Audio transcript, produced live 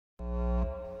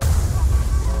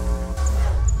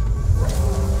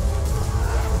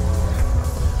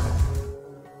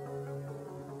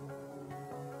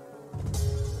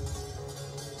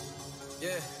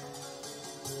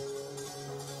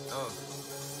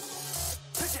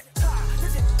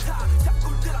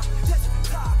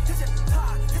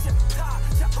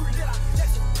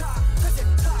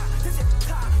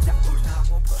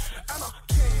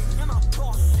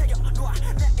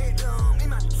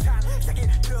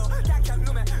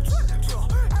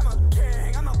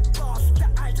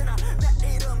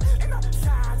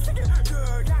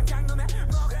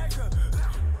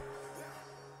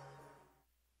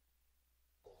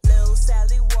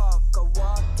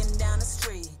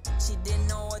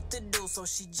so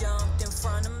she jumped in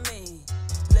front of me.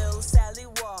 Little Sally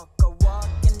Walker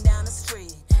walking down the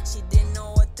street. She didn't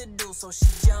know what to do, so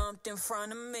she jumped in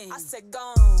front of me. I said, go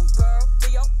on, girl,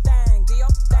 do your thing, do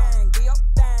your thing, do your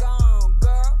thing. Go on,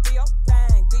 girl, do your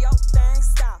thing, do your thing.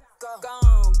 Stop, go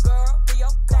on, girl, do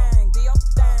your thing, do your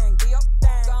thing, do your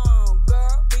thing. Go on,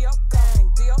 girl, do your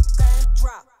thing, do your thing.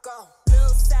 Drop, go. Little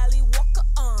Sally Walker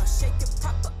shake it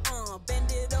proper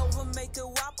bend it over, make it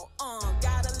wobble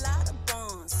got a lot of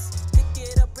buns. Pick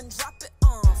it up and drop it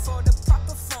for the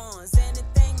proper funds.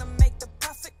 Anything to make the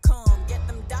profit come. Get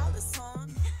them dollars,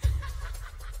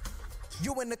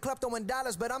 You in the club throwing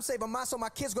dollars, but I'm saving mine so my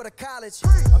kids go to college.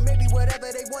 Or maybe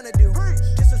whatever they wanna do,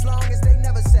 just as long as they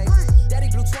never say, Daddy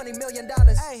blew $20 million.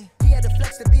 Ay. He had the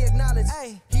flex to be acknowledged.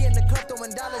 Ay. He in the club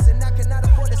throwing dollars and I cannot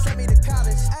afford to send me to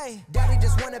college. Ay. Daddy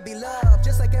just wanna be loved,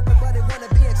 just like everybody wanna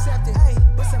be accepted. Ay.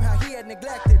 But somehow he had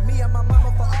neglected me and my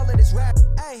mama for all of this rap.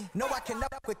 Ay. No, I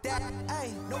cannot with that. Ay.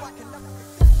 No, I cannot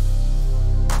with that.